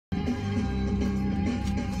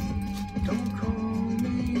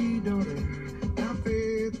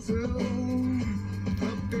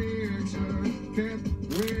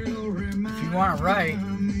you want to write,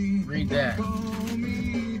 read that.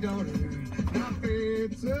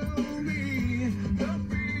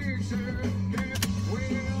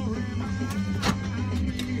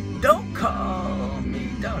 Don't call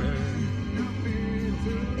me daughter.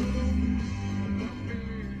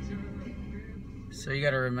 So you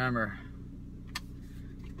got to remember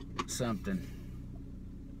something.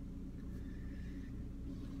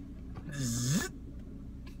 Zzz.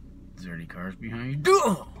 Is there any cars behind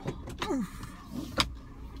you?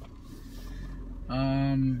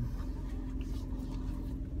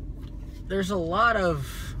 There's a lot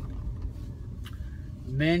of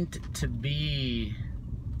meant to be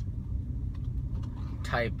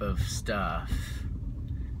type of stuff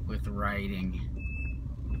with writing,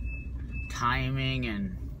 timing,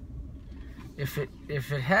 and if it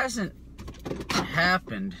hasn't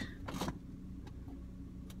happened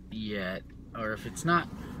yet, or if it's not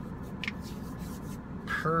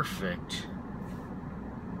perfect,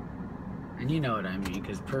 and you know what I mean,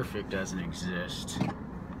 because perfect doesn't exist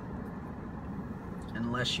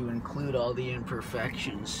unless you include all the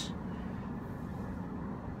imperfections.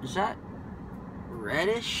 Is that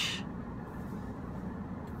reddish?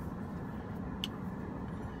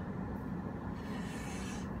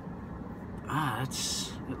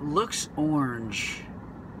 It looks orange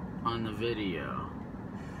on the video.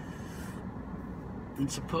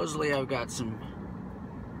 And supposedly I've got some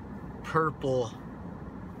purple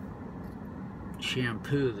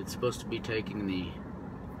shampoo that's supposed to be taking the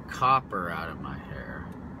copper out of my hair.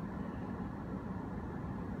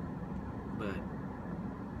 But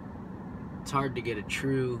it's hard to get a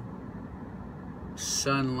true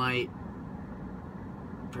sunlight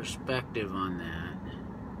perspective on that.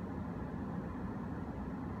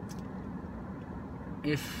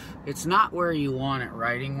 If it's not where you want it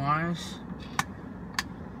writing wise,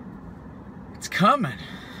 it's coming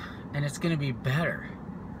and it's gonna be better.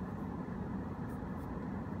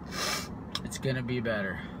 It's gonna be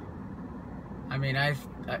better. I mean, I've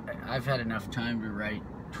had enough time to write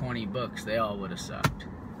 20 books. They all would have sucked.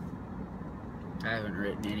 I haven't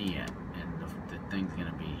written any yet, and the thing's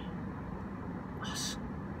gonna be awesome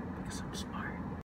because I'm